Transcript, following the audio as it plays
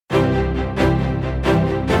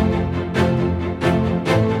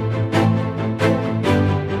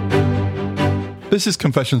This is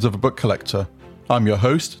Confessions of a Book Collector. I'm your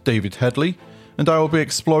host, David Headley, and I will be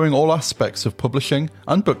exploring all aspects of publishing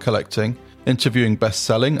and book collecting, interviewing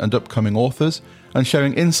best-selling and upcoming authors, and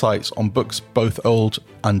sharing insights on books both old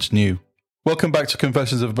and new. Welcome back to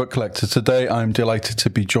Confessions of a Book Collector. Today I'm delighted to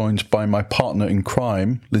be joined by my partner in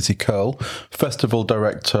crime, Lizzie Curl, Festival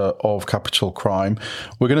Director of Capital Crime.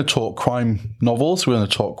 We're going to talk crime novels, we're going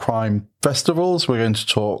to talk crime festivals, we're going to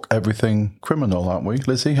talk everything criminal, aren't we?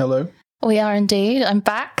 Lizzie, hello. We are indeed. I'm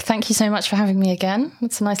back. Thank you so much for having me again.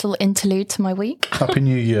 It's a nice little interlude to my week. Happy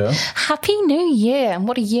New Year. Happy New Year. And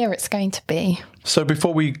what a year it's going to be. So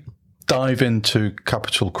before we dive into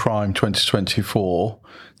Capital Crime 2024,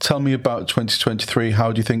 tell me about 2023.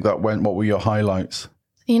 How do you think that went? What were your highlights?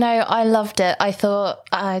 You know, I loved it. I thought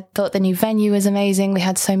the new venue was amazing. We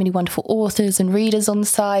had so many wonderful authors and readers on the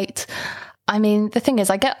site. I mean, the thing is,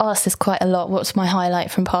 I get asked this quite a lot, what's my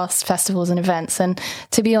highlight from past festivals and events? And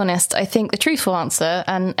to be honest, I think the truthful answer,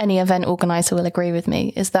 and any event organizer will agree with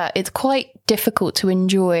me, is that it's quite difficult to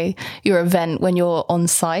enjoy your event when you're on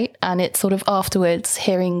site. And it's sort of afterwards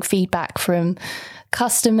hearing feedback from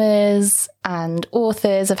customers and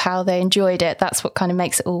authors of how they enjoyed it. That's what kind of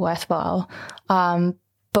makes it all worthwhile.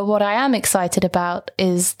 But what I am excited about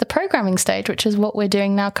is the programming stage, which is what we're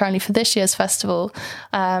doing now currently for this year's festival.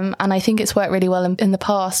 And I think it's worked really well in the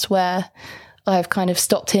past, where I've kind of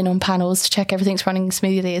stopped in on panels to check everything's running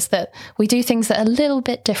smoothly, is that we do things that are a little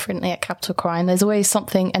bit differently at Capital Crime. There's always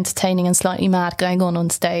something entertaining and slightly mad going on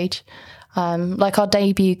stage. Like our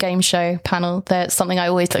debut game show panel, that's something I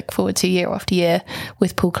always look forward to year after year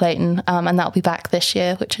with Paul Clayton. And that'll be back this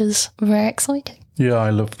year, which is very exciting. Yeah,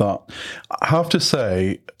 I love that. I have to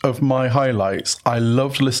say, of my highlights, I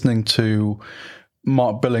loved listening to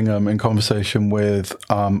Mark Billingham in conversation with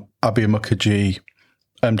Abhi Mukherjee,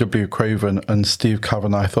 M.W. Craven and Steve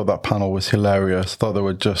Kavanagh. I thought that panel was hilarious. I thought they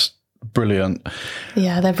were just brilliant.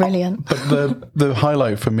 Yeah, they're brilliant. But the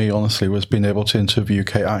highlight for me, honestly, was being able to interview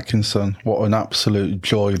Kate Atkinson. What an absolute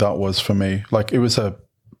joy that was for me. Like, it was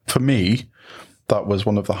for me, that was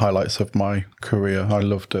one of the highlights of my career. I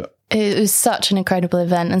loved it. It was such an incredible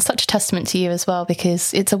event and such a testament to you as well,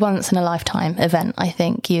 because it's a once-in-a-lifetime event, I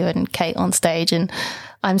think, you and Kate on stage. And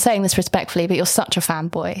I'm saying this respectfully, but you're such a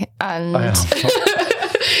fanboy. And I am.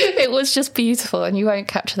 It was just beautiful, and you won't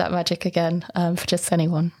capture that magic again for just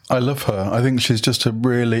anyone. I love her. I think she's just a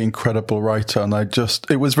really incredible writer. And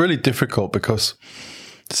it was really difficult because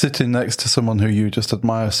sitting next to someone who you just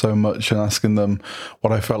admire so much and asking them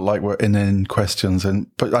what I felt like were inane questions.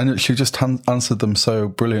 But I know she just answered them so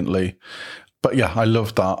brilliantly. But yeah, I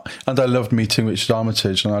loved that. And I loved meeting Richard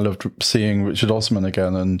Armitage, and I loved seeing Richard Osman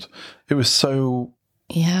again. And it was so...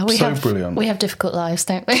 Yeah, brilliant. We have difficult lives,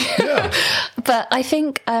 don't we? Yeah. But I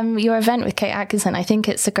think your event with Kate Atkinson, I think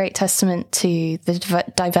it's a great testament to the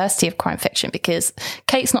diversity of crime fiction, because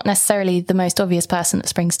Kate's not necessarily the most obvious person that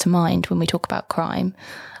springs to mind when we talk about crime.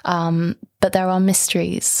 But there are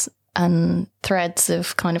mysteries and threads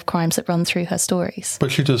of kind of crimes that run through her stories.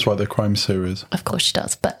 But she does write the crime series. Of course she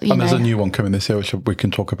does. But there's a new one coming this year, which we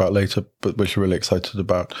can talk about later, but which we're really excited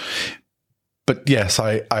about. But yes,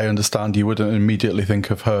 I understand you wouldn't immediately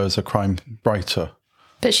think of her as a crime writer.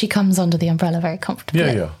 But she comes under the umbrella very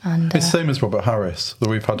comfortably. Yeah. And, it's the same as Robert Harris, that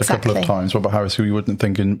we've had a couple of times. Robert Harris, who you wouldn't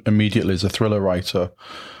think immediately as a thriller writer.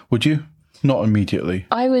 Would you? Not immediately.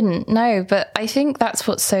 I wouldn't, no. But I think that's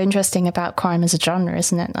what's so interesting about crime as a genre,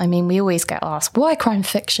 isn't it? I mean, we always get asked, why crime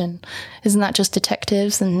fiction? Isn't that just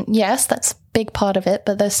detectives? And yes, that's a big part of it,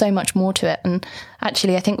 but there's so much more to it. And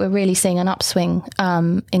actually, I think we're really seeing an upswing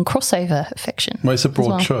in crossover fiction. Well, it's a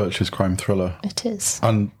broad church, is crime thriller. It is.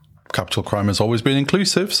 And Capital Crime has always been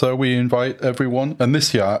inclusive, so we invite everyone. And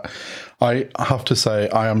this year, I have to say,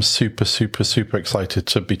 I am super, super, super excited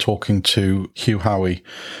to be talking to Hugh Howey,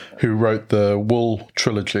 who wrote the Wool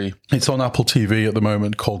trilogy. It's on Apple TV at the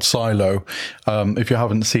moment, called Silo. If you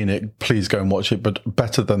haven't seen it, please go and watch it. But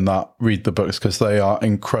better than that, read the books, because they are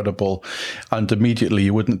incredible. And immediately,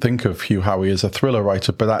 you wouldn't think of Hugh Howey as a thriller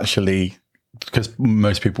writer, but actually, because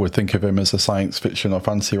most people would think of him as a science fiction or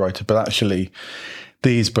fantasy writer, but actually,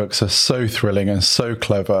 these books are so thrilling and so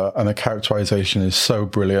clever, and the characterization is so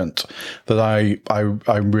brilliant that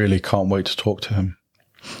I really can't wait to talk to him.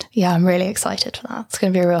 Yeah, I'm really excited for that. It's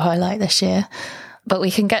going to be a real highlight this year. But we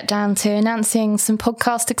can get down to announcing some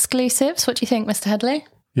podcast exclusives. What do you think, Mr. Headley?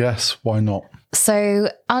 Yes, why not? So,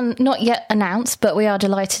 not yet announced, but we are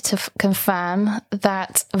delighted to confirm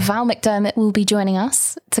that Val McDermott will be joining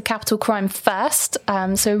us to Capital Crime first.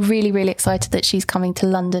 So really, really excited that she's coming to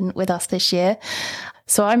London with us this year.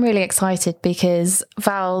 So I'm really excited because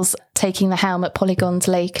Val's taking the helm at Polygon's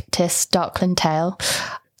latest Darkland Tale.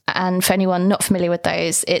 And for anyone not familiar with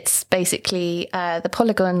those, it's basically the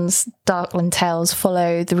Polygon's Darkland Tales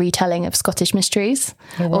follow the retelling of Scottish mysteries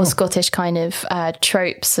or Scottish kind of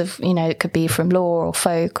tropes of, it could be from lore or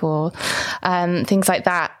folk or things like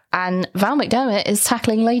that. And Val McDermott is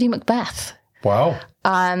tackling Lady Macbeth. Wow.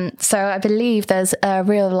 So I believe there's a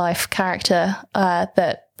real life character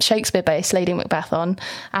that Shakespeare-based Lady Macbeth on,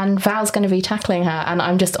 and Val's going to be tackling her. And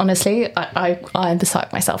I'm just honestly, I'm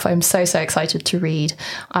beside myself. I'm so excited to read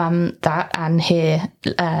that and hear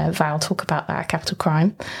Val talk about that Capital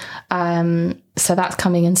Crime. So that's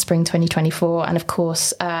coming in spring 2024. And of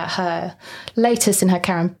course, her latest in her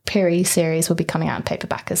Karen Pirie series will be coming out in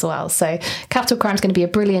paperback as well. So Capital Crime is going to be a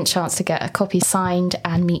brilliant chance to get a copy signed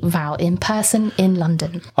and meet Val in person in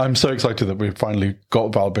London. I'm so excited that we finally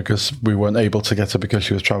got Val, because we weren't able to get her because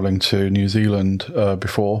she was travelling to New Zealand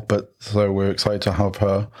before. But so we're excited to have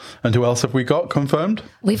her. And who else have we got confirmed?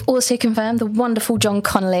 We've also confirmed the wonderful John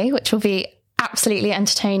Connolly, which will be absolutely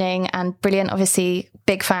entertaining and brilliant. Obviously,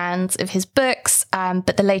 big fans of his books,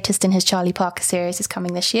 but the latest in his Charlie Parker series is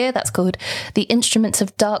coming this year. That's called The Instruments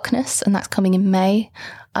of Darkness, and that's coming in May.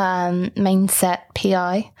 Main set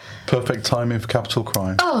PI. Perfect timing for Capital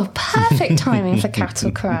Crime. Oh, perfect timing for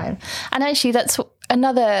Capital Crime. And actually, that's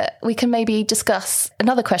we can maybe discuss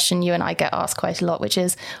another question you and I get asked quite a lot, which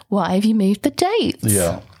is, why have you moved the dates?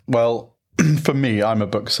 Yeah. Well, for me, I'm a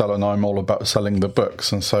bookseller and I'm all about selling the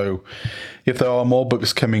books. And so if there are more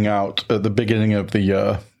books coming out at the beginning of the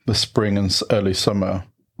year, the spring and early summer,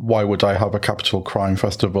 why would I have a Capital Crime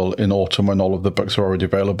Festival in autumn when all of the books are already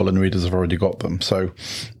available and readers have already got them? So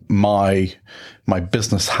my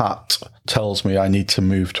business hat tells me I need to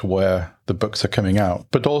move to where the books are coming out.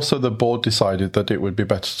 But also the board decided that it would be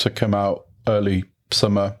better to come out early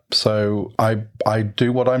summer. So I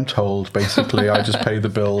do what I'm told, basically. I just pay the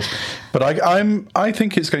bills. But I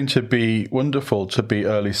think it's going to be wonderful to be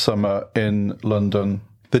early summer in London.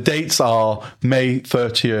 The dates are May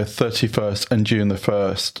 30th, 31st and June the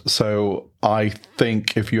 1st. So I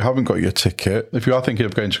think if you haven't got your ticket, if you are thinking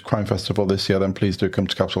of going to Crime Festival this year, then please do come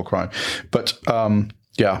to Capital Crime. But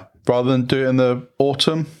rather than do it in the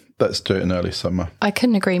autumn, let's do it in early summer. I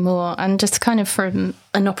couldn't agree more. And just kind of from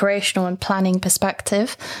an operational and planning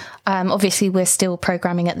perspective, obviously we're still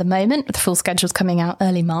programming at the moment, with the full schedules coming out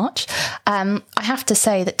early March. I have to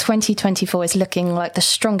say that 2024 is looking like the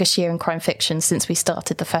strongest year in crime fiction since we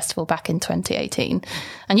started the festival back in 2018.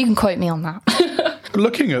 And you can quote me on that.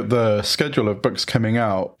 Looking at the schedule of books coming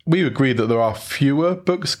out, we agree that there are fewer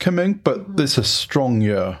books coming, but it's a strong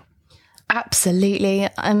year. Absolutely.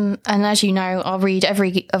 And as you know, I'll read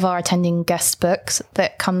every of our attending guest books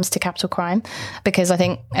that comes to Capital Crime, because I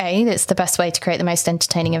think, A, it's the best way to create the most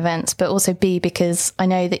entertaining events, but also B, because I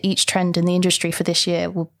know that each trend in the industry for this year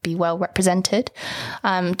will be well represented.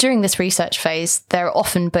 During this research phase, there are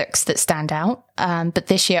often books that stand out. But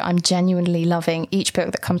this year, I'm genuinely loving each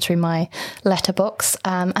book that comes through my letterbox.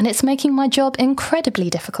 And it's making my job incredibly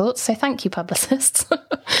difficult. So thank you, publicists.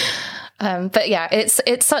 But yeah,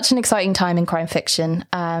 it's such an exciting time in crime fiction,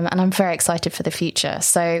 and I'm very excited for the future.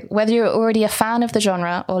 So whether you're already a fan of the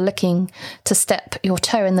genre or looking to step your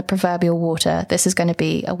toe in the proverbial water, this is going to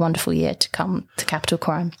be a wonderful year to come to Capital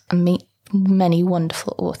Crime and meet many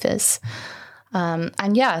wonderful authors.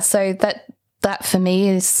 And yeah, so that for me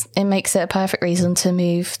it makes it a perfect reason to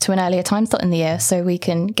move to an earlier time slot in the year so we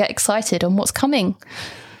can get excited on what's coming.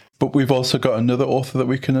 But we've also got another author that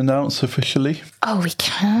we can announce officially. Oh, we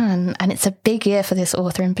can. And it's a big year for this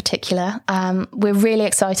author in particular. We're really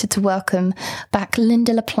excited to welcome back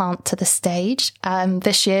Linda LaPlante to the stage.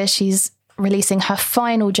 This year, she's releasing her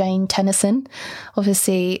final Jane Tennyson.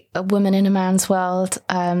 Obviously, a woman in a man's world.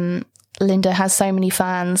 Linda has so many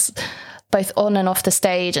fans, both on and off the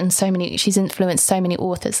stage, and she's influenced so many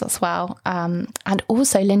authors as well. And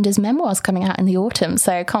also Linda's memoir's coming out in the autumn,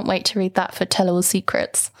 so I can't wait to read that for Tell All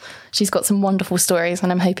Secrets. She's got some wonderful stories,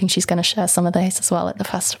 and I'm hoping she's going to share some of those as well at the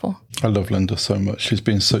festival. I love Linda so much. She's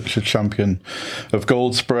been such a champion of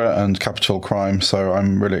Goldsboro and Capital Crime, so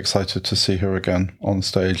I'm really excited to see her again on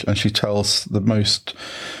stage. And she tells the most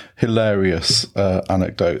hilarious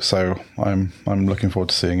anecdotes, so I'm looking forward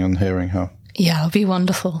to seeing and hearing her. Yeah, it'll be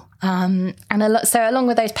wonderful. So along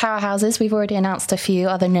with those powerhouses, we've already announced a few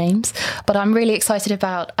other names, but I'm really excited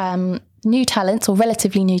about new talents, or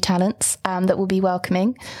relatively new talents, that we'll be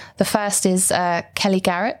welcoming. The first is Kelly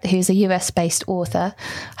Garrett, who's a US-based author.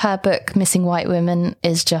 Her book, Missing White Women,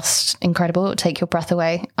 is just incredible. It'll take your breath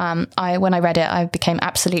away. When I read it, I became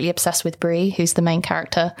absolutely obsessed with Bree, who's the main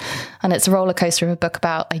character. And it's a roller coaster of a book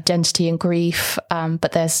about identity and grief,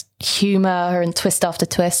 but there's humour and twist after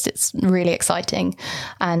twist. It's really exciting.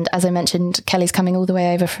 And as I mentioned, Kelly's coming all the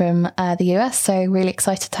way over from the US, so really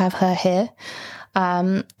excited to have her here.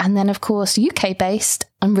 And then, of course, UK-based,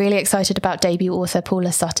 I'm really excited about debut author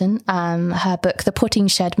Paula Sutton, her book, The Pudding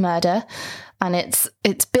Shed Murder. And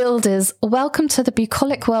it's billed as welcome to the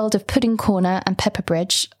bucolic world of Pudding Corner and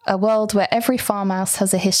Pepperbridge, a world where every farmhouse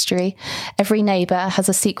has a history, every neighbour has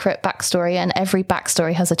a secret backstory, and every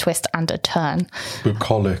backstory has a twist and a turn.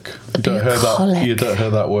 Bucolic. You don't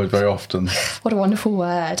hear that word very often. What a wonderful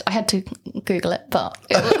word. I had to Google it, but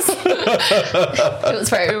it was it was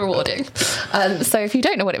very rewarding. So if you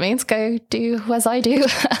don't know what it means, go do as I do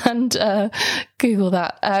and Google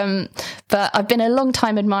that. But I've been a long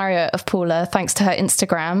time admirer of Paula, thanks to her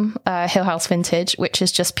Instagram, Hill House Vintage, which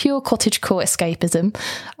is just pure cottagecore escapism.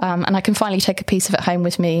 And I can finally take a piece of it home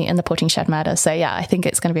with me in The Pudding Shed Murder. So yeah, I think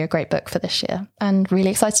it's going to be a great book for this year, and really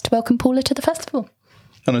excited to welcome Paula to the festival.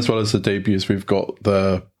 And as well as the debuts, we've got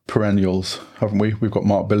the perennials, haven't we? We've got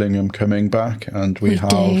Mark Billingham coming back, and we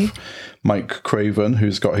have Mike Craven,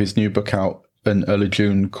 who's got his new book out in early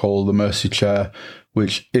June called The Mercy Chair,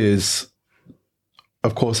 which is,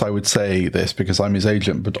 of course, I would say this because I'm his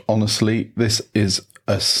agent, but honestly, this is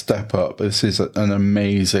a step up. This is an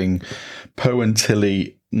amazing Poe and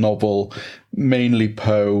Tilly novel, mainly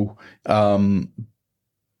Poe,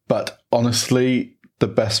 but honestly, the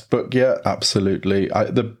best book yet, absolutely.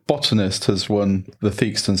 The Botanist has won the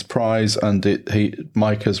Theakston's Prize, and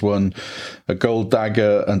Mike has won a gold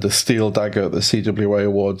dagger and a steel dagger at the CWA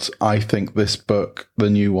Awards. I think this book, the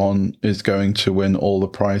new one, is going to win all the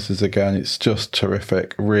prizes again. It's just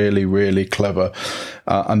terrific, really, really clever.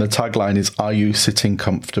 And the tagline is, "Are you sitting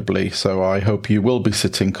comfortably?" So I hope you will be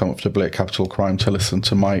sitting comfortably at Capital Crime to listen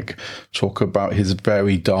to Mike talk about his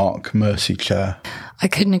very dark Mercy Chair. I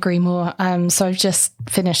couldn't agree more. So I've just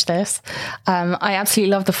finished this. I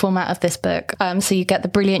absolutely love the format of this book. So you get the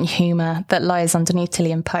brilliant humour that lies underneath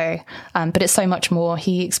Tilly and Poe, but it's so much more.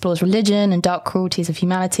 He explores religion and dark cruelties of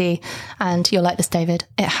humanity. And you'll like this, David.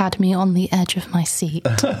 It had me on the edge of my seat.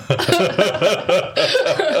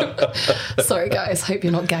 Sorry, guys. Hope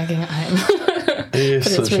you're not gagging at home. He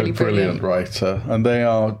is such really a brilliant writer, and they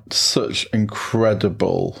are such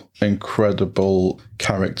incredible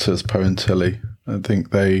characters, Poe and Tilly. I think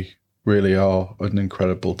they really are an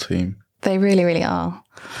incredible team. They really, really are.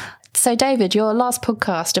 So, David, your last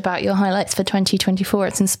podcast about your highlights for 2024,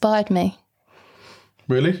 it's inspired me.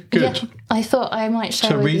 Really? Good. Yeah, I thought I might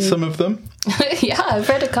share with you. To read some of them? Yeah, I've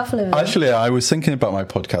read a couple of them. Actually, I was thinking about my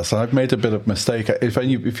podcast, and I've made a bit of a mistake.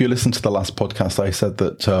 If you listen to the last podcast, I said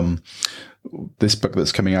that this book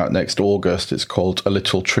that's coming out next August, it's called A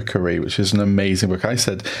Little Trickery, which is an amazing book. I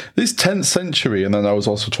said, this 10th century, and then I was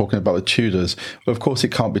also talking about the Tudors. But of course,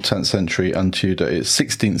 it can't be 10th century and Tudor. It's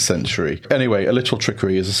 16th century. Anyway, A Little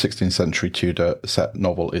Trickery is a 16th century Tudor set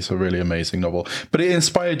novel. It's a really amazing novel. But it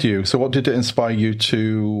inspired you. So what did it inspire you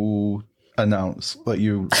to announce that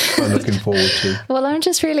you are looking forward to? Well, I'm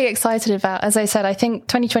just really excited about, as I said, I think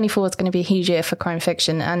 2024 is going to be a huge year for crime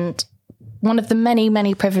fiction, and one of the many,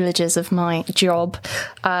 many privileges of my job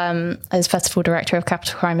as festival director of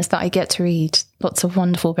Capital Crime is that I get to read lots of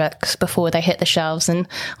wonderful books before they hit the shelves. And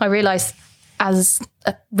I realise, as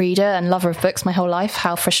a reader and lover of books my whole life,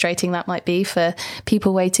 how frustrating that might be for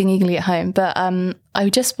people waiting eagerly at home. But I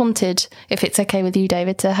just wanted, if it's okay with you,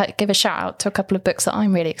 David, to give a shout out to a couple of books that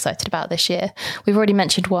I'm really excited about this year. We've already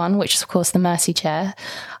mentioned one, which is, of course, The Mercy Chair.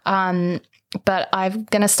 But I'm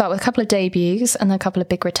going to start with a couple of debuts and a couple of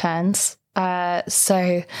big returns.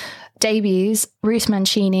 So debuts, Ruth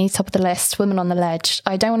Mancini, top of the list, Woman on the Ledge.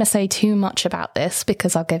 I don't want to say too much about this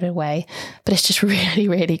because I'll give it away, but it's just really,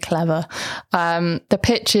 really clever. The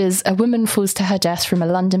pitch is a woman falls to her death from a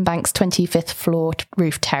London bank's 25th floor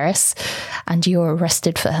roof terrace, and you're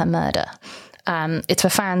arrested for her murder. It's for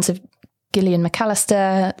fans of Gillian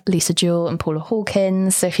McAllister, Lisa Jewell and Paula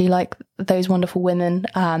Hawkins. So if you like those wonderful women,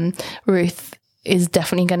 Ruth is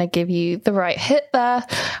definitely going to give you the right hit there.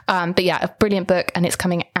 But yeah, a brilliant book, and it's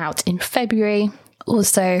coming out in February.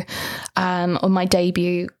 Also, on my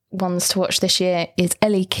debut ones to watch this year is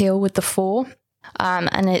Ellie Keel with The Four.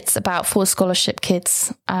 And it's about 4 scholarship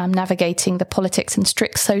kids navigating the politics and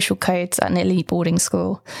strict social codes at an elite boarding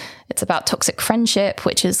school. It's about toxic friendship,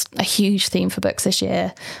 which is a huge theme for books this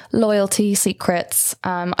year, loyalty, secrets.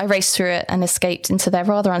 I raced through it and escaped into their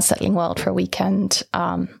rather unsettling world for a weekend.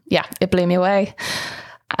 It blew me away.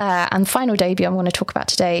 And the final debut I want to talk about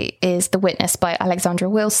today is The Witness by Alexandra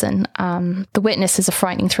Wilson. The Witness is a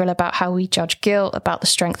frightening thriller about how we judge guilt, about the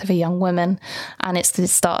strength of a young woman, and it's the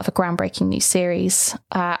start of a groundbreaking new series.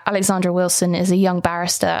 Alexandra Wilson is a young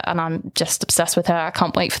barrister, and I'm just obsessed with her. I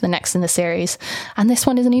can't wait for the next in the series. And this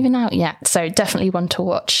one isn't even out yet, so definitely one to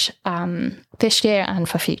watch this year and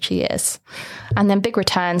for future years. And then big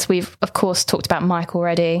returns. We've, of course, talked about Mike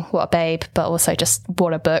already. What a babe, but also just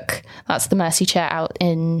what a book. That's The Mercy Chair, out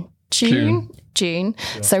in June. Yeah.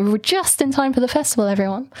 So we're just in time for the festival,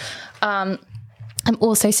 everyone. I'm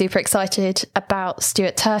also super excited about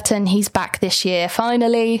Stuart Turton. He's back this year,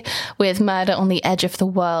 finally, with Murder on the Edge of the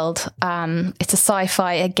World. It's a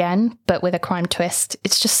sci-fi again, but with a crime twist.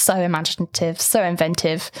 It's just so imaginative, so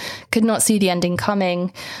inventive. Could not see the ending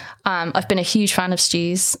coming. I've been a huge fan of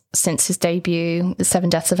Stu's since his debut, The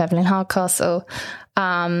 7 Deaths of Evelyn Hardcastle.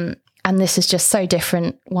 And this is just so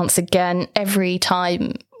different once again. Every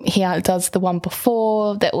time he outdoes the one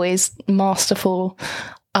before, they're always masterful.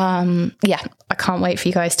 I can't wait for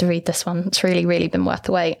you guys to read this one. It's really, really been worth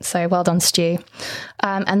the wait. So well done, Stu.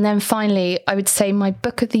 And then finally, I would say my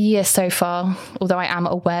book of the year so far, although I am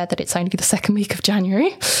aware that it's only the second week of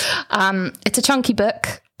January. It's a chunky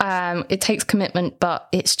book. It takes commitment, but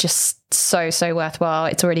it's just so worthwhile.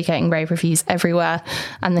 It's already getting rave reviews everywhere.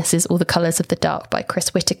 And this is All the Colours of the Dark by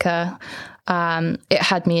Chris Whitaker. It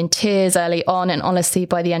had me in tears early on, and honestly,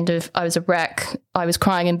 by the end of, I was a wreck. I was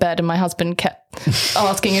crying in bed and my husband kept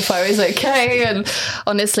asking if I was okay. And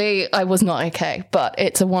honestly, I was not okay, but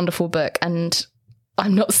it's a wonderful book and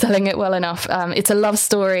I'm not selling it well enough. It's a love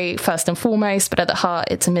story first and foremost, but at the heart,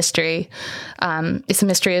 it's a mystery. It's a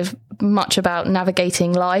mystery of much about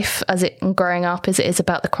navigating life and growing up as it is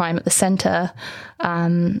about the crime at the centre.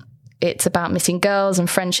 It's about missing girls and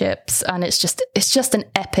friendships, and it's just an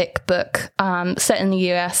epic book set in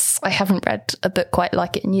the US. I haven't read a book quite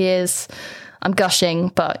like it in years. I'm gushing,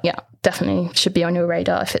 but yeah, definitely should be on your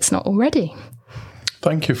radar if it's not already.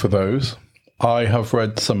 Thank you for those. I have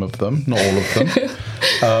read some of them, not all of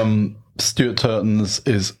them. Stuart Turton's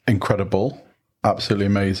is incredible, absolutely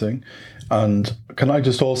amazing. And can I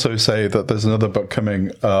just also say that there's another book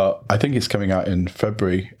coming, I think it's coming out in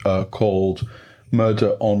February, called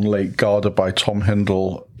Murder on Lake Garda by Tom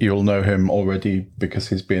Hindle. You'll know him already because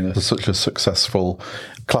he's been such a successful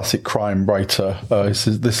classic crime writer. This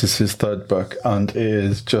is his third book, and it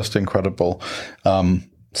is just incredible. So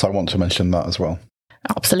I want to mention that as well.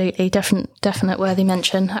 Absolutely, definite worthy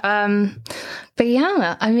mention. But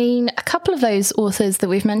yeah, I mean, a couple of those authors that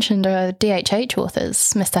we've mentioned are DHH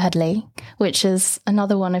authors, Mr. Headley, which is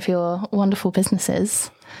another one of your wonderful businesses.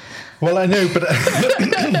 Well, I know, but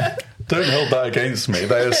don't hold that against me.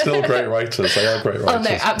 They are still great writers. They are great writers.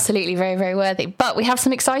 Oh no, absolutely, very, very worthy. But we have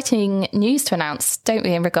some exciting news to announce, don't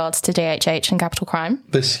we, in regards to DHH and Capital Crime?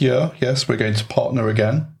 This year, yes, we're going to partner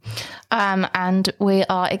again. And we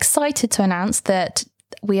are excited to announce that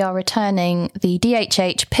we are returning the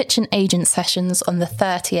DHH Pitch and Agent sessions on the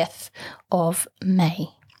 30th of May.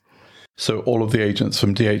 So all of the agents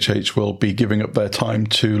from DHH will be giving up their time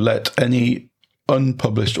to let any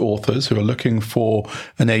unpublished authors who are looking for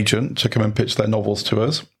an agent to come and pitch their novels to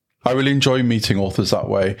us. I really enjoy meeting authors that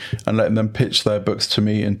way and letting them pitch their books to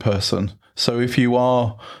me in person. So if you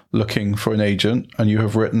are looking for an agent and you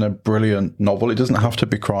have written a brilliant novel, it doesn't have to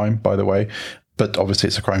be crime, by the way, but obviously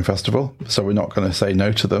it's a crime festival, so we're not going to say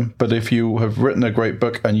no to them. But if you have written a great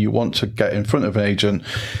book and you want to get in front of an agent,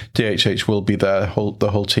 DHH will be there, the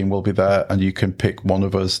whole team will be there, and you can pick one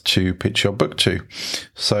of us to pitch your book to.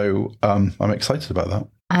 So I'm excited about that.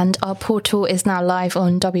 And our portal is now live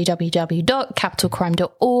on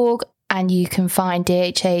www.capitalcrime.org. And you can find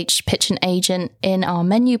DHH Pitch and Agent in our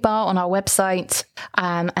menu bar on our website.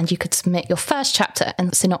 And you could submit your first chapter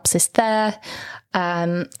and synopsis there.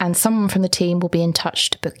 And someone from the team will be in touch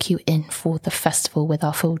to book you in for the festival with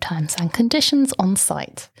our full terms and conditions on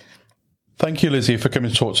site. Thank you, Lizzie, for coming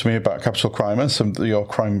to talk to me about Capital Crime and some of your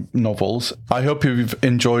crime novels. I hope you've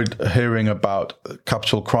enjoyed hearing about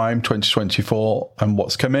Capital Crime 2024 and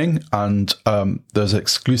what's coming, and there's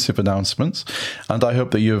exclusive announcements. And I hope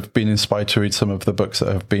that you've been inspired to read some of the books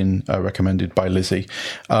that have been recommended by Lizzie.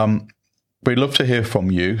 we'd love to hear from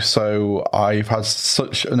you. So I've had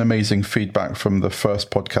such an amazing feedback from the first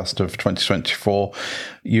podcast of 2024.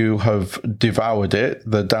 You have devoured it.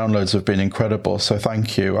 The downloads have been incredible. So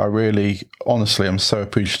thank you. I really, honestly, I'm so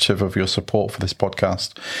appreciative of your support for this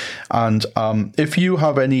podcast. And if you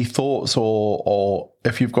have any thoughts or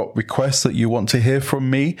if you've got requests that you want to hear from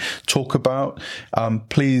me, talk about,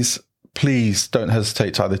 please don't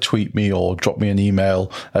hesitate to either tweet me or drop me an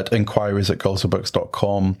email at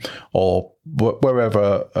inquiries@goalsforbooks.com or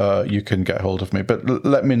wherever you can get hold of me. But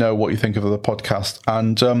let me know what you think of the podcast.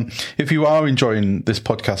 And if you are enjoying this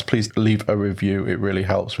podcast, please leave a review. It really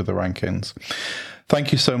helps with the rankings.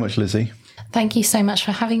 Thank you so much, Lizzie. Thank you so much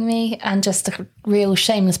for having me. And just a real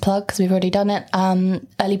shameless plug, because we've already done it.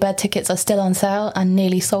 Early bird tickets are still on sale and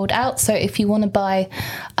nearly sold out. So if you want to buy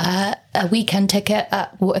a weekend ticket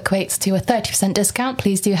at what equates to a 30% discount,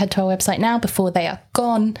 please do head to our website now before they are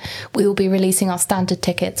gone. We will be releasing our standard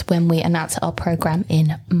tickets when we announce our programme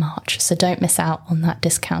in March. So don't miss out on that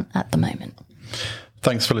discount at the moment.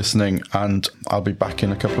 Thanks for listening, and I'll be back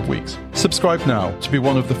in a couple of weeks. Subscribe now to be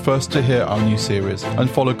one of the first to hear our new series, and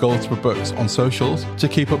follow Goals for Books on socials to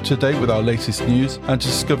keep up to date with our latest news and to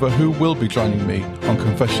discover who will be joining me on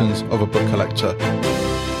Confessions of a Book Collector.